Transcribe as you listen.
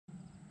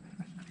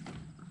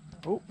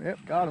Oh, yep,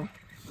 got him.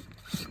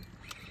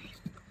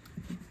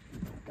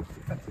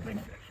 That's a big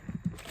fish.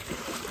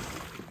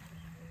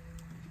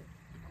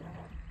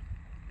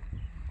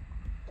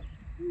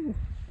 Ooh.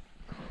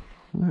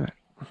 All right.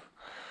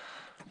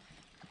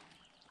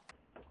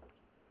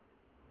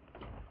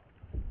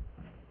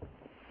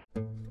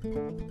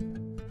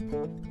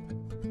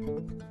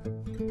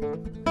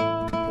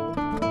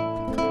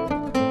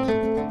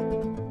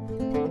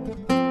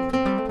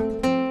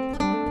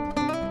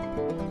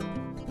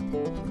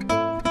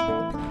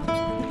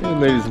 Hey,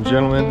 ladies and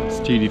gentlemen, it's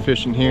TD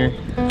Fishing here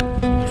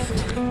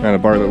out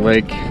of Bartlett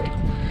Lake.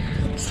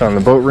 Just on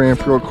the boat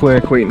ramp real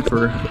quick, waiting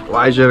for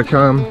Elijah to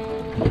come.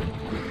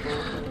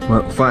 I'm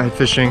up fly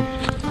fishing.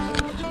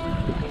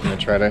 I'm gonna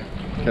try to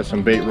get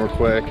some bait real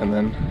quick and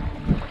then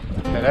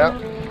head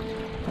out,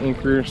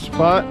 anchor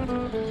spot,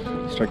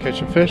 start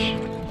catching fish.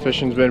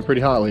 Fishing's been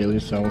pretty hot lately,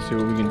 so we'll see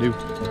what we can do.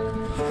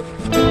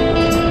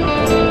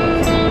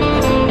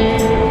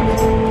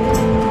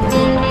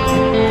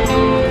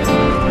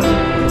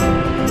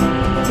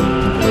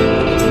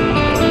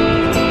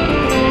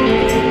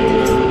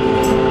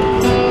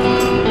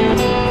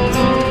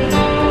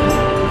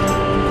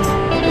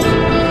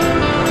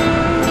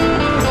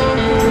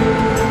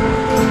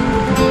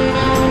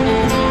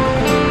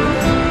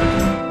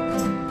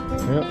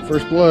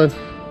 First blood.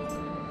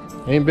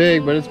 Ain't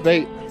big, but it's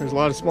bait. There's a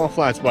lot of small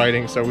flats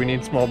biting, so we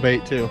need small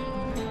bait too.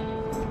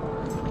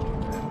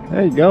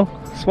 There you go.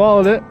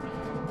 Swallowed it.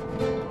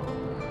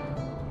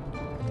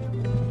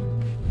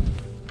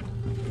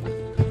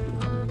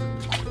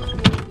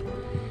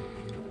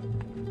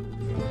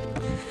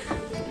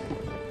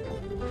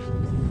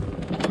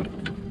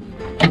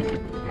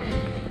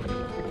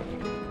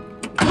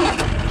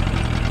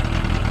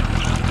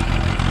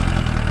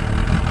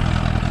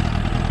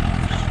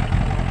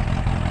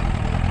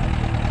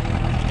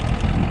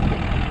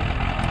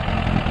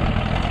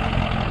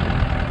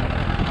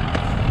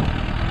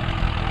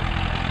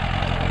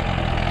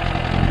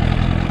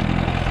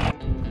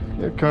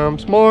 Here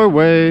comes more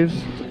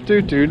waves.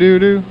 Do do do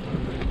do.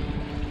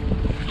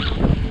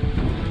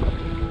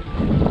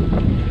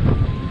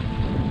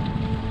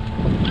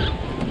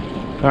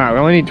 All right, we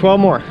only need 12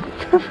 more.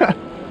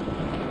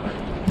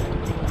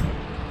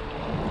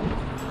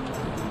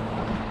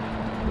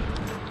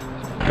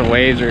 The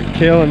waves are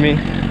killing me.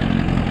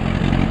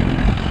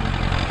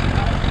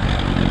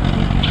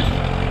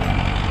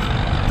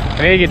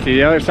 I need to get to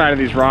the other side of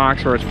these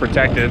rocks where it's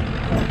protected.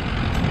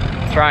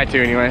 Try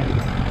to anyway.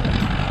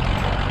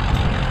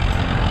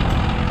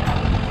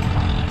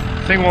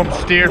 This thing won't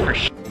steer for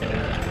shit.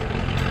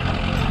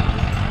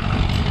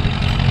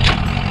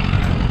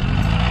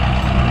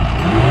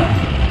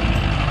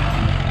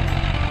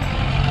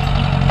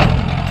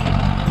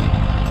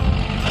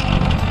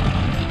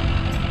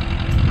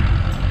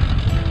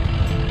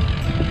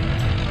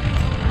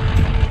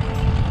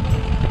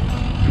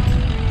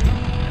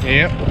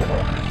 Yep.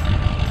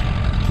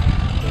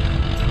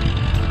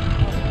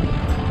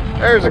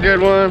 There's a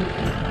good one.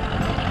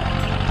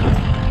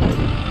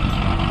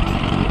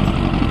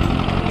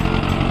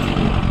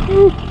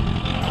 Woo.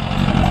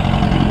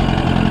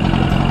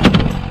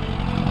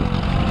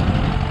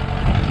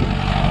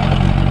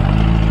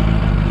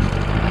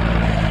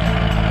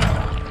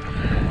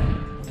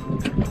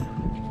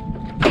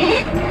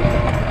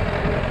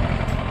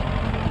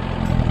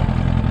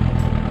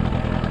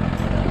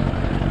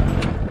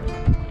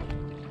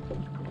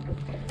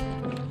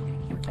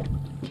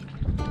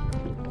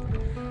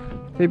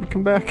 Maybe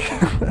come back.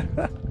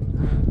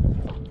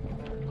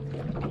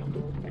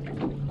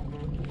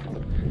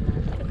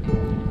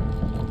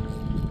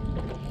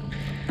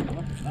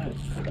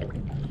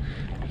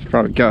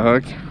 Probably got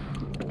hooked.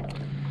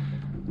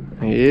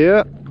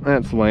 Yep,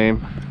 that's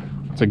lame.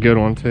 It's a good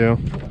one too.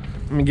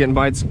 I'm getting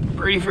bites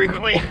pretty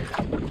frequently.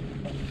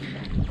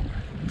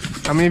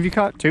 How many have you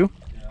caught? 2?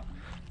 Yeah.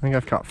 I think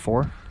I've caught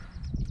 4.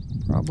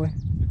 Probably. 6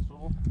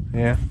 total?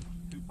 Yeah.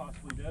 2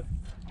 possibly dead.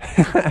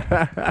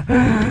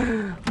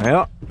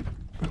 Well,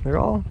 they're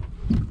all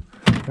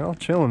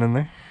chilling in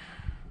there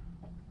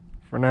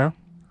for now.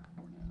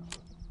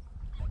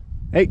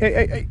 Hey, hey,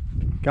 hey, hey!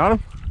 Got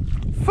him?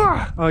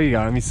 Oh, you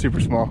got him. He's super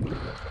small.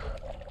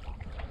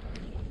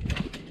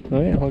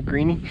 Oh yeah, a little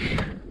greenie.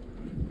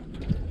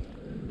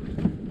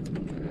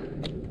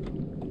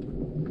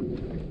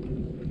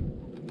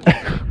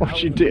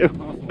 What'd you do?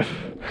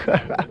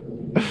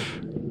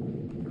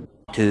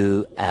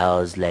 2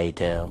 hours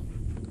later.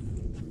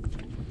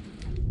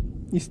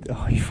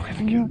 Oh, you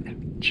finally got it.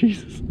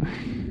 Jesus.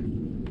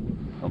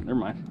 Oh, never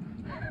mind.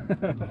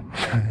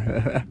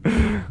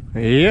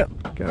 Yep,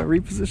 gotta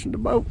reposition the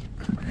boat.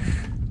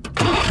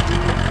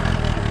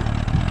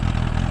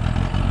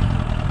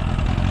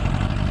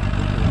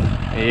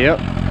 Yep,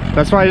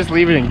 that's why I just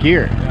leave it in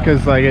gear,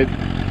 because like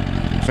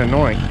it's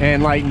annoying.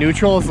 And like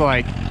neutral is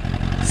like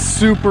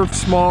super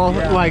small,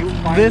 yeah, like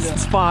this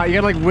spot, you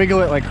gotta like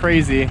wiggle it like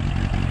crazy.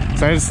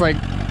 So I just like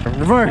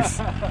reverse,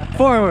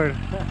 forward,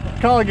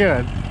 call it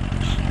good.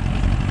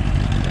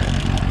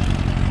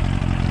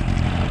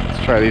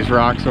 Let's try these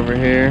rocks over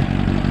here.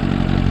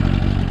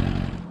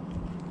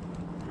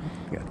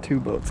 2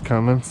 boats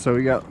coming, so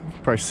we got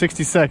probably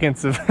 60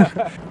 seconds of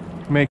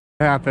make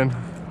it happen.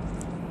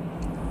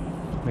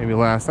 Maybe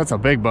less. That's a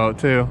big boat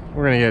too.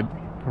 We're gonna get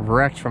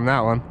wrecked from that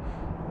one.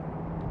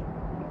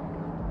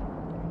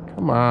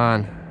 Come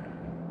on.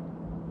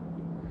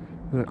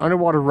 There's an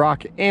underwater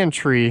rock and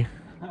tree.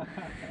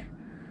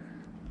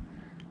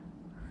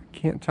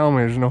 Can't tell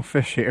me there's no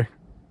fish here.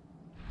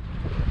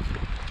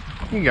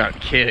 You got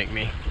kidding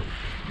me.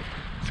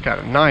 It's got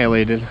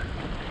annihilated.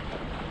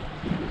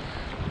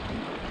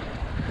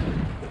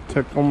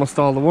 Took almost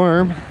all the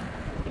worm.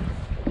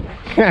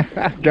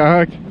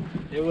 Got hooked.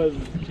 It was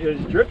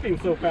drifting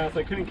so fast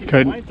I couldn't keep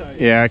the line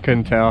tight. Yeah, I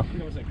couldn't tell. I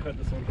think I was gonna cut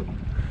this one.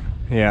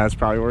 Yeah, it's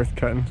probably worth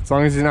cutting. As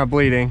long as he's not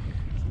bleeding.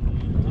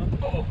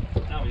 Oh,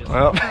 now he is.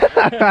 Well,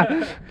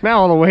 now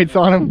all the weight's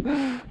on him.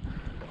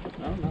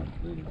 No,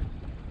 not bleeding.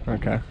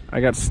 Okay,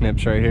 I got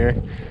snips right here.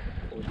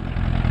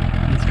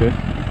 That's good.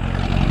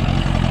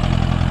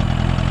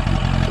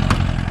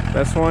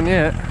 Best one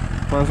yet.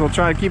 Might as well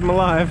try to keep him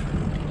alive.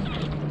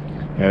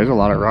 Yeah, there's a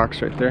lot of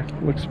rocks right there.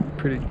 Looks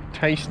pretty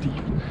tasty.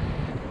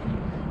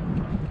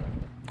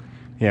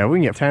 Yeah, we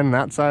can get 10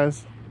 that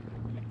size.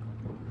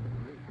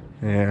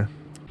 Yeah.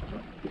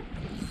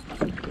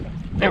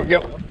 There we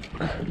go.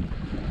 Oh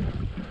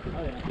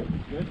yeah,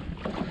 good.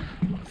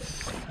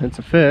 It's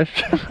a fish.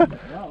 Yeah, it's a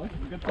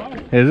good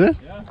fight. Is it?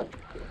 Yeah.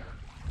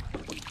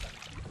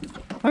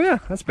 Oh yeah,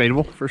 that's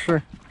baitable for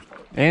sure.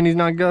 And he's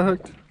not gut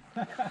hooked.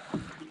 It's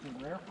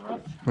rare for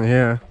us.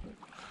 Yeah.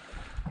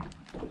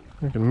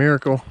 Like a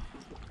miracle.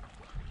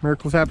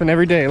 Miracles happen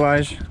every day,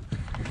 Lige.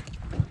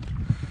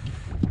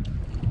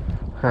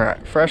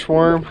 Alright, fresh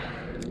worm.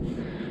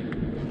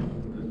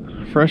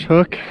 Fresh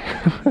hook.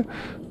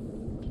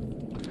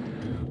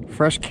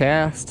 Fresh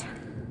cast.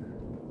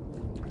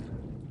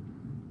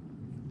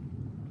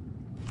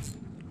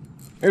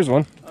 Here's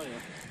one. Oh yeah.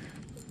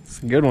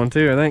 It's a good one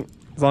too, I think.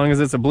 As long as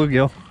it's a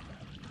bluegill.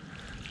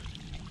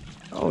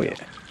 Oh yeah.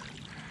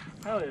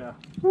 Hell yeah.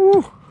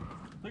 Woo.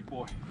 Big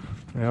boy.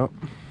 Yep.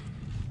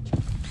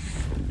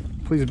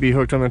 Please be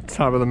hooked on the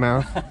top of the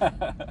mouth.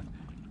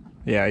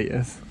 Yeah, he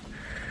is.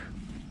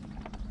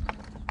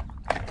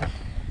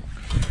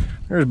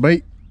 There's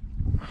bait.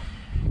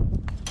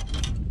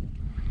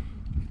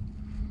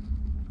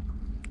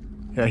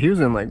 Yeah, he was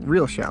in like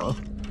real shallow.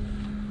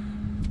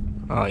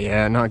 Oh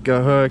yeah, not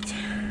gut hooked.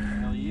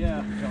 Hell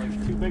yeah. Got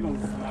like 2 big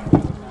ones.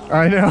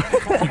 I know.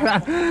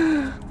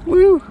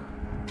 Woo.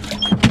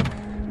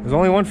 There's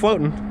only one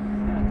floating.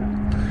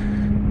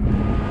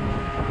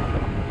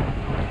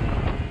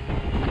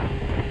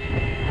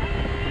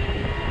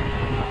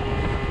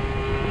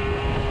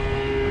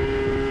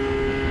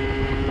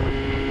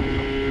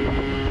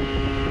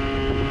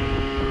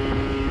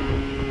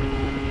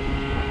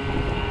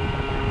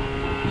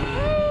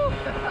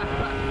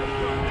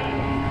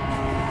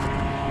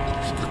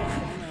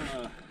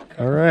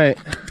 All right,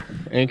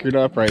 anchored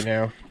up right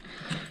now.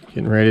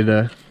 Getting ready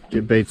to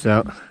get baits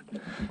out.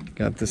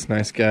 Got this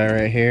nice guy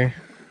right here.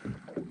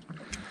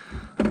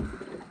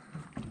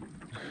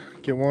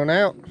 Get one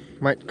out.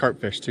 Might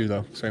carp fish too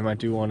though, so I might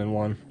do 1 and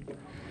 1.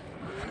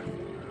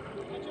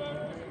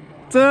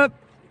 What's up?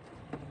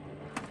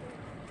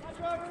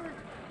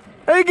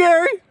 Hey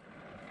Gary.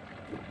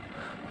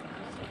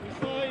 We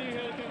saw you,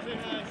 had to come say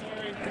hi,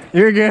 sorry.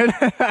 You're good.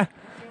 You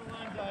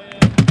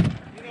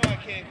know I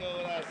can't go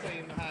without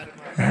saying hi to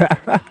my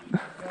guys.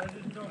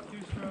 Just drunk 2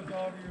 strokes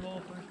over your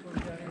little first boat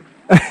down.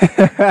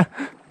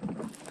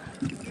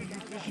 Dude, you're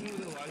fishing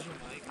with Elijah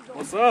Mike.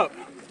 What's up?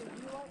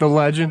 The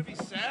legend. Be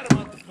sad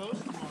about the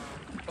post tomorrow.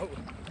 Oh,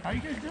 how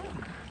you guys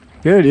doing?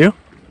 Good, you?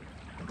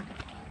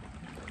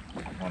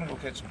 I want to go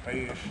catch some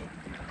fish.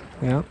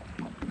 Yeah.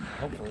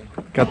 Hopefully.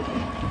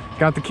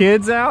 Got the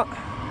kids out?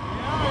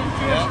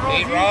 Yeah,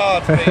 8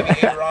 rods, baby.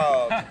 8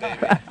 rods,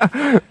 baby.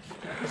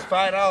 It's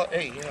 $5.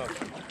 Hey, you know,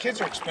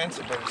 kids are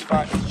expensive, but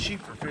it's cheap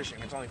for fishing.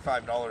 It's only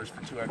 $5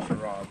 for 2 extra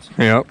rods.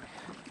 Yep.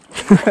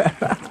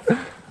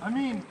 I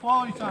mean,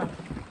 quality time.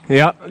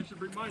 Yep. I should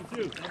bring mine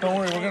too. Don't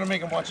worry, we're gonna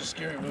make them watch a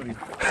scary movie.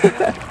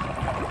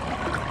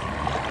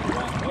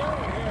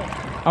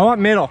 I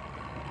want middle.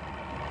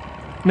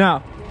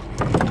 No.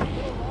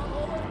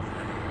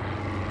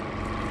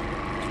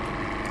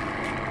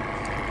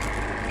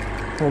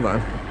 Hold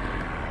on.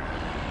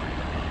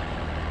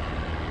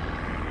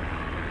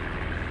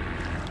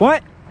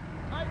 What?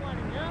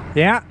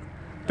 Yeah.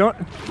 Don't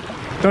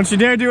you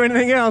dare do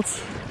anything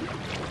else.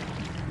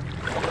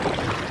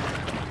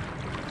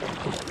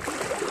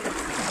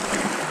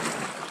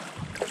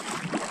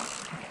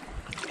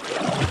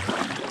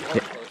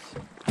 Yeah.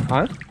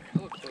 Huh?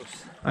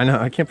 I know,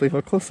 I can't believe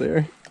how close they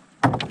are.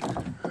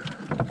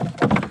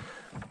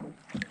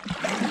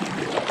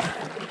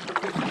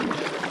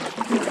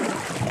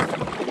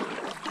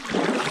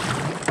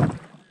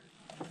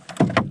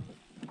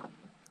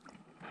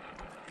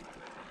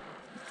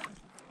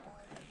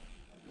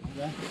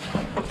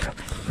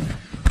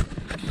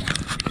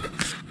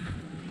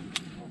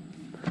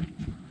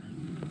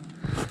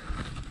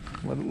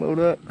 Let it load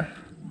up.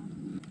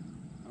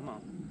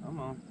 I'm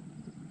on.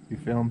 You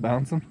feel them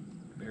bouncing?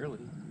 Barely.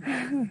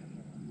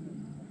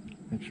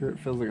 Make sure it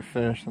feels like a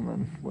fish and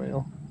then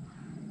whale.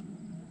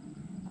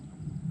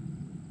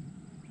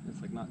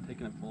 It's like not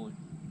taking it fully.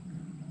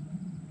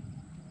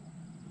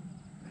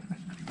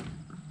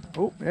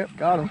 Oh, yep,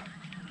 got him.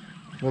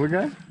 Little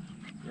guy?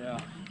 Yeah.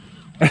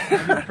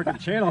 Freaking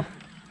channel.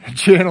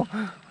 Channel.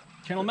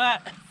 Channel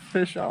Matt.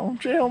 Fish on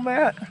channel,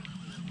 Matt.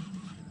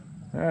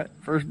 Alright,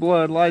 first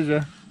blood,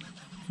 Elijah.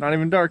 Not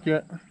even dark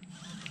yet.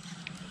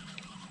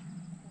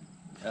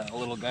 Yeah, a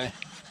little guy.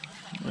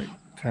 Like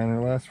 10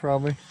 or less,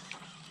 probably.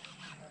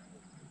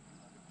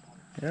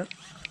 Yep.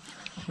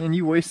 Man,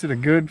 you wasted a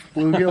good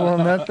bluegill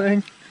on that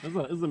thing.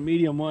 This is a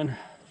medium one.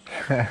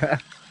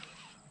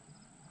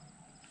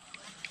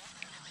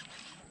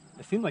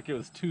 It seemed like it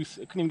was too...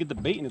 It couldn't even get the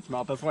bait in its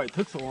mouth. That's why it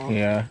took so long.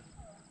 Yeah.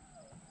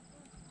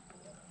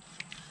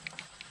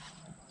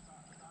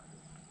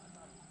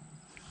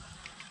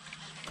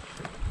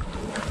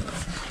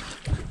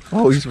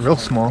 Oh, he's real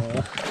small.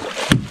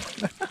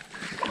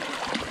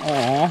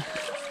 Aww.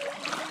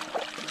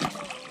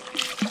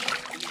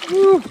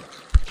 Woo.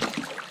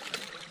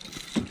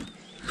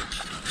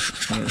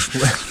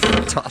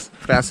 Toss,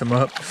 pass him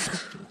up.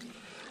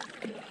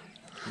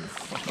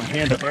 My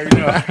hand up right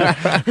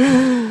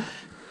now.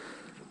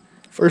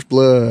 First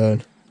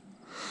blood.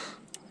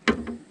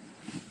 That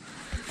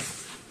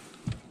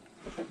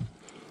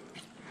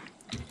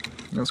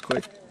was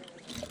quick.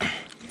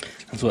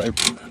 That's what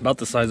about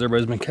the size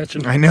everybody's been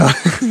catching. I know.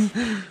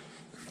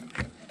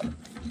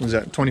 Was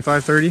that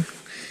 25, 30?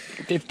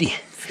 50.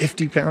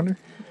 50 pounder?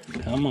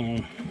 Come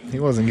on. He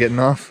wasn't getting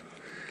off.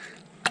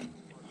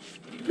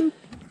 Boop.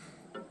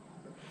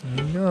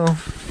 There you go.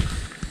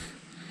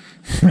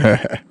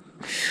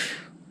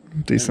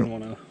 Decent. I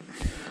don't want to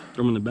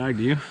throw him in the bag,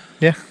 do you?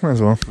 Yeah, might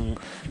as well.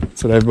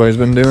 That's what everybody's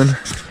been doing.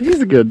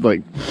 He's a good,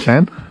 like,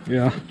 10.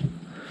 Yeah.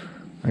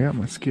 I got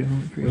my scale.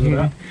 Where's it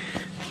at?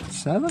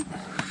 7?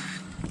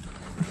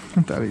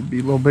 I thought he'd be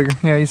a little bigger.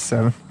 Yeah, he's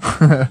 7.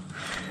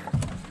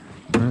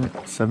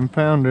 Alright, 7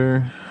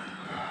 pounder.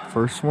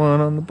 First one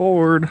on the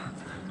board.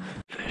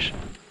 Fish.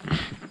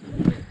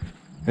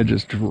 It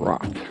just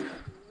dropped.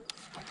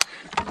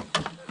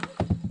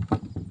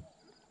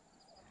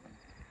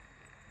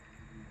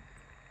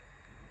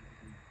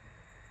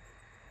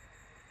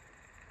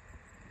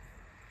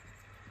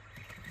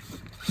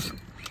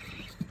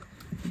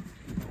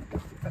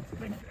 That's a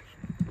big fish.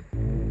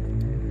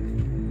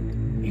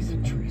 He's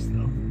in trees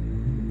though.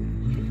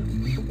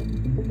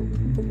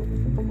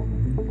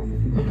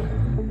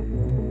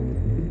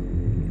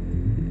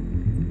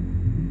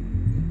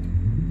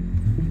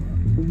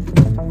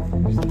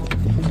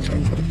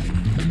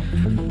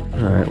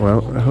 Alright,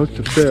 well, I hooked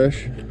a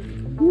fish.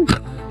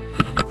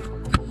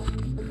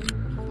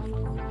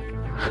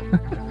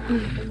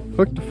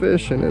 Hooked a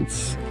fish and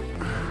it's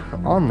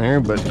on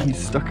there, but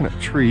he's stuck in a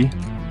tree.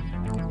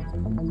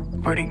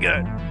 Pretty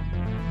good.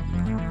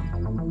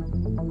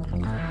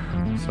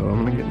 So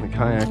I'm gonna get in the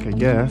kayak, I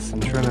guess,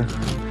 and try to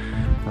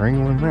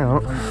wrangle him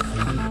out.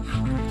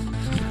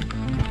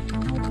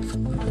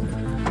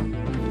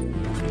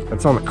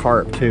 That's on the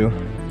carp too.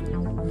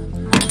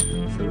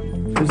 So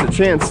there's a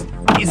chance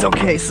he's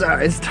okay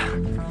sized.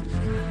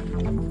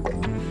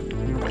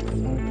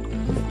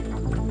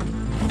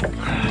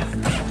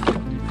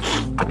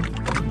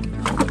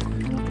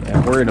 Yeah,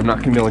 I'm worried I'm not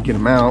gonna be able to get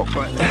him out,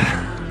 but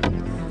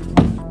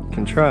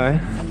can try.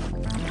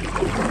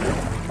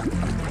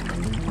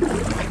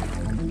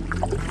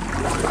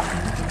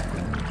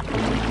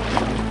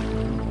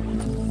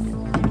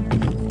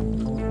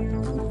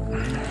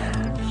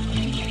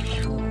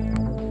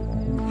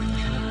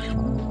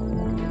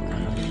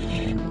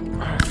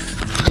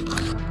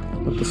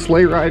 Let the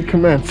sleigh ride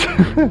commence.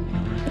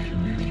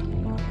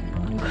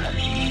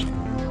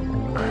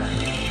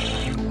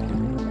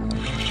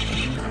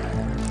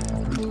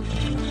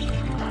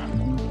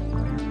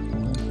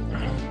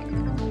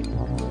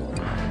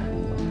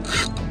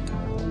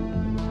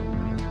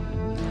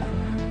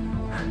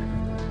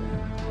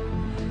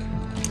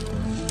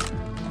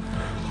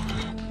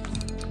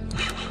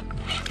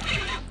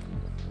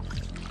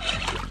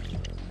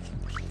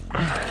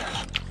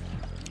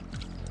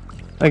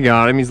 I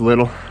got him, he's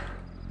little.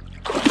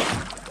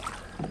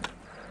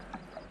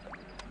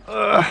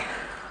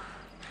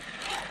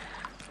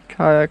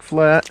 Kayak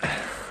flat.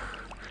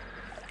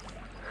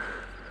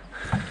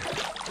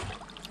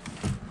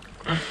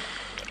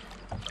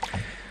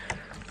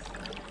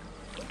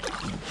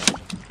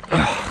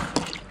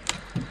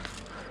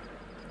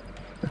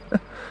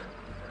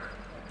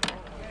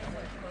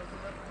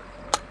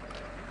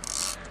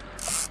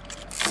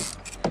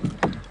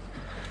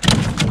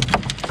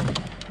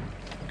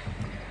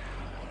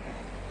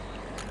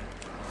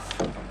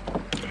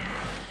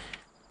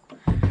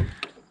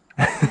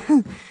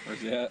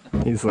 Where's he at?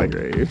 He's like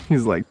right here.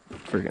 He's like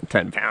freaking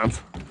 10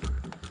 pounds.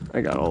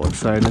 I got all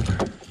excited.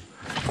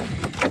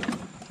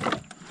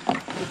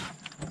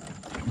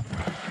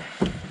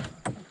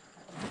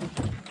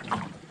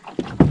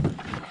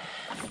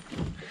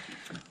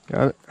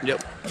 Got it?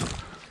 Yep.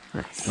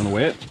 Nice. You wanna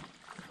weigh it?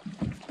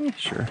 Yeah,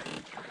 sure.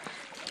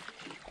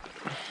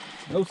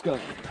 No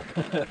skunk.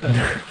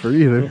 For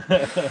either.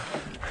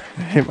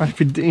 It might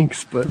be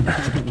dinks, but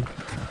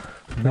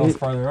That was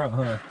farther out,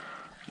 huh?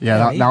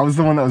 yeah, that was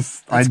the one that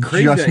was. I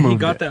Crazy just that he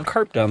moved got it. that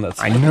carp down.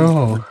 That's I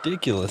know.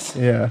 ridiculous.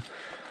 Yeah.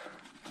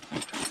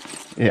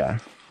 Yeah.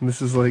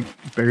 This is like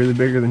barely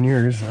bigger than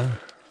yours. Huh?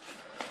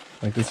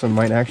 Like this one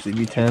might actually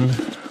be 10.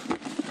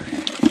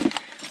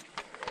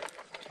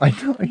 I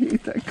know. I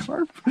hate that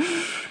carp.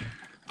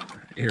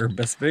 Your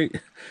best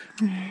bait.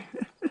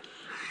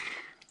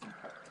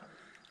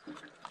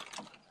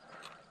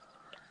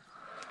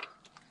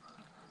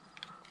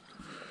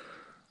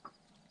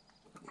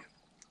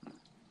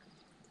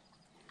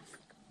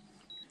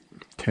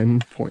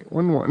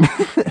 $10.11.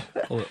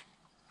 Hold it.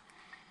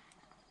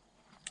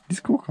 He's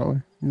a cool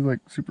color. He's like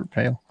super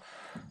pale.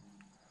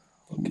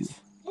 Focus.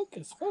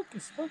 Focus.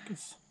 Focus.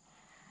 Focus.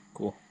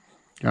 Cool.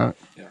 Got it.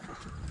 Yeah.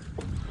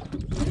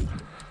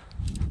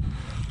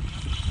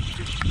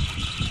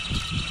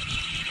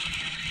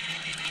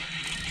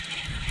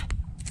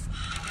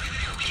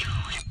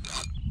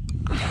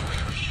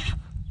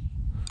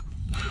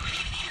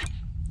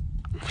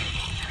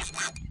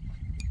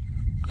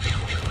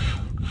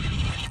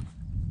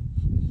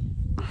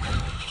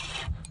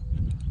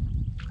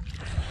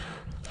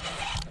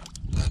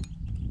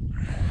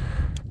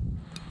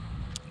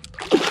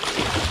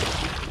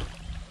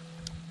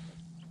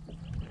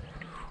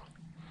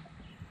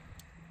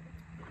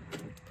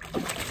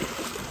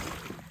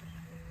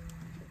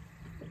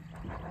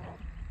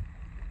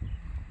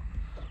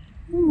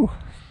 Ooh.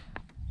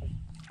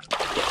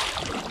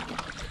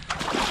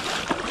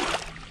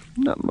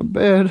 Not my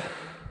bed.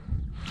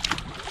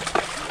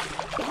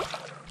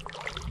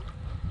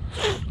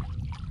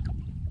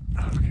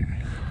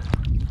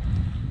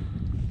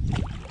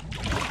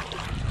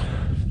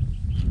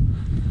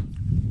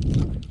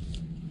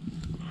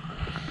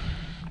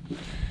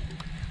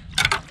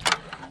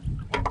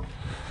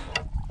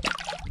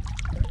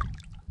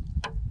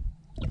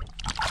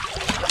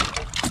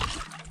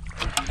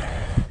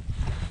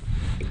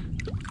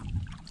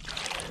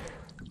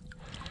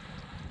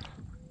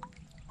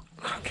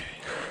 Okay.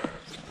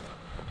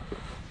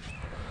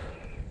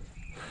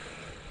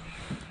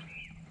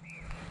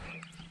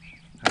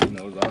 I didn't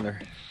know it was on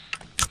there.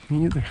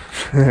 Me either.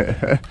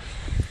 There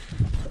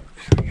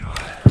we go.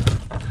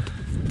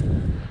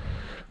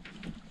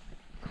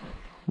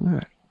 All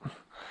right.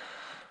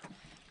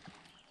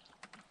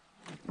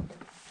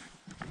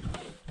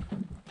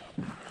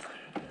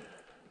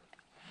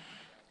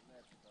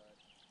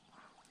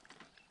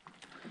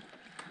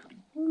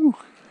 Ooh.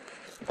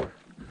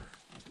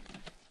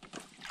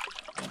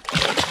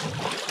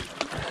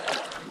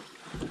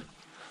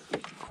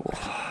 Cool.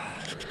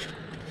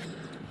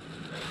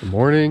 Good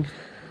morning.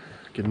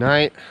 Good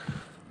night.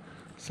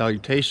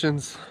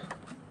 Salutations.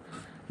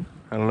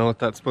 I don't know what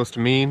that's supposed to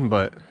mean,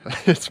 but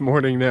it's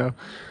morning now.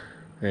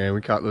 And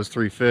we caught those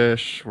 3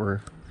 fish.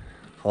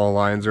 All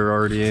lines are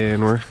already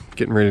in. We're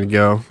getting ready to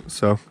go.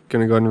 So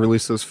gonna go ahead and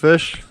release those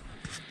fish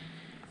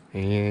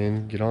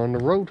and get on the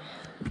road.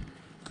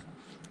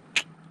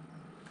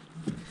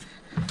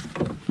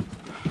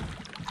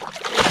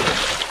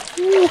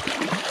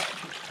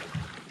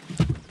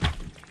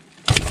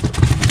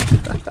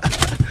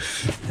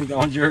 That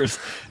one's yours.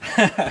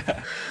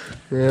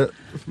 Yeah,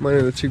 mine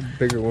are the 2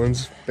 bigger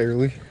ones,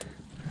 barely.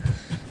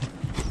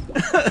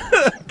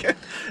 I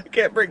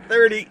can't break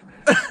 30.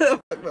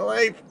 Fuck my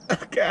life.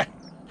 Okay.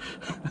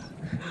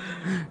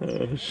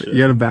 Oh, shit. You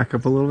gotta back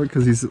up a little bit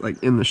because he's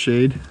like in the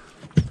shade.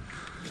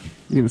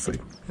 You can just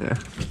like, yeah.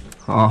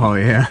 Oh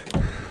yeah.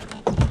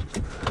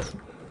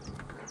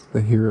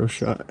 The hero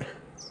shot.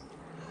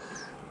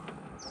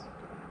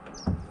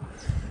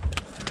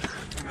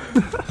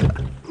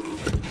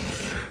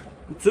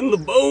 It's in the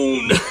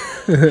bone.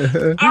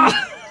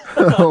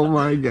 Oh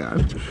my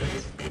god.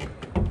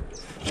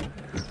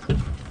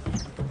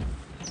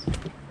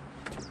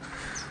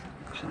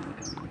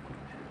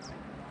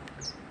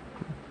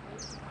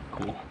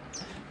 Cool.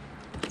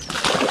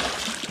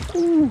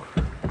 Ooh.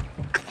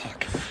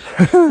 Fuck.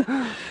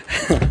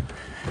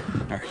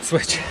 Alright,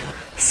 switch.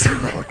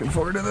 Super looking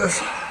forward to this.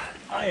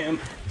 I am.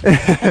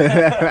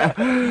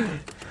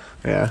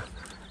 Yeah.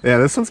 Yeah,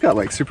 this one's got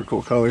like super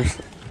cool colors.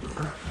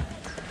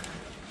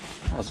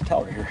 Oh, there's a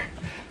towel right here.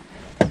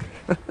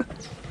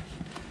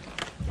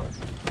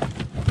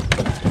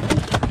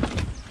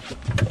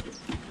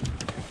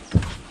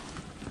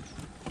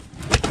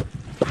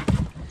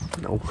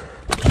 No.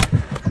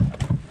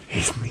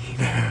 He's mean.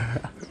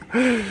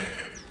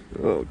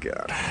 Oh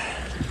god.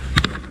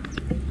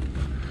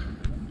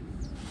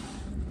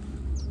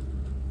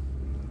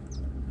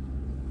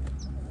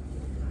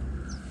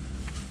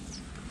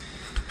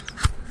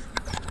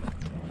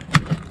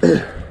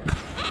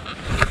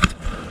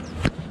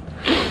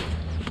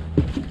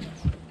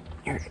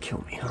 You're gonna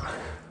kill me, huh?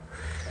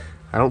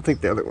 I don't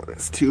think the other one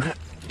is too.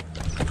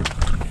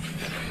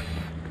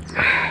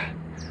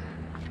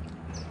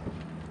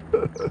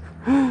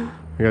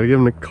 I gotta get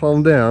him to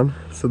calm down,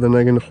 so then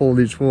I can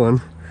hold each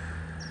one.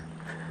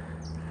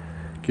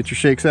 Get your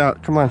shakes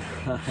out, come on.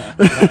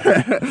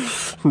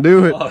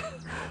 Do it.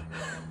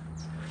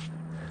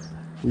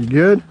 You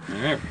good?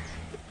 Yeah.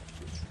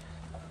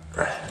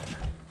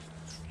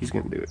 He's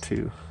gonna do it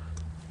too.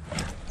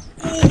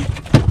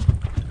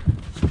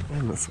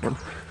 And this one.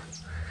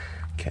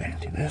 Okay,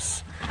 do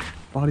this.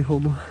 Body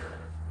hold them.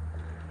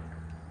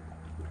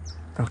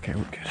 Okay,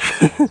 we're good.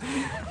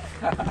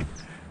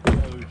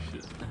 Oh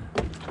shit.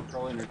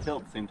 Probably in her tail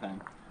at the same time.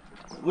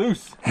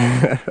 Loose!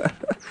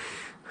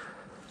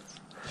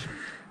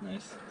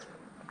 Nice.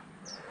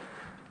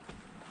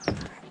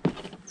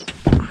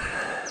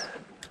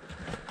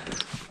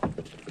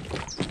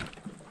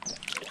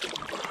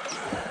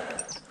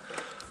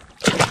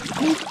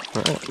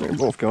 Alright, they're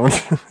both going.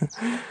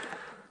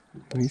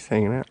 He's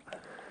hanging out.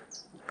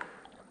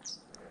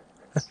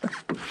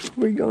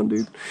 Where you going,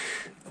 dude?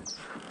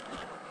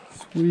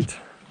 Sweet.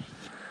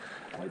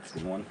 Light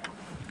skin one.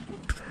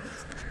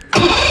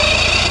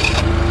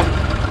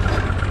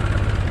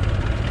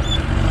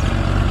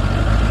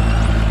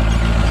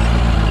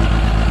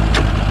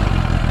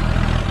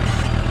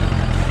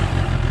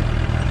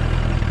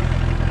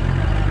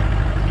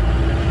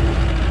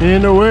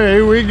 And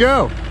away we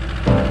go.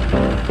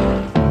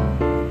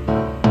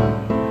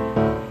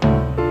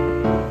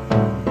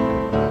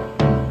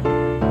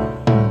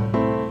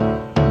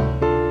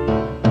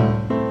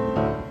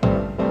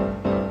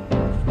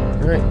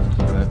 Alright,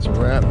 that's a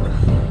wrap.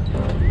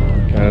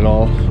 Got it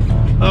all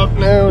up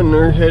now and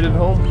they're headed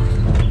home.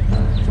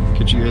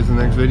 Catch you guys in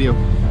the next video.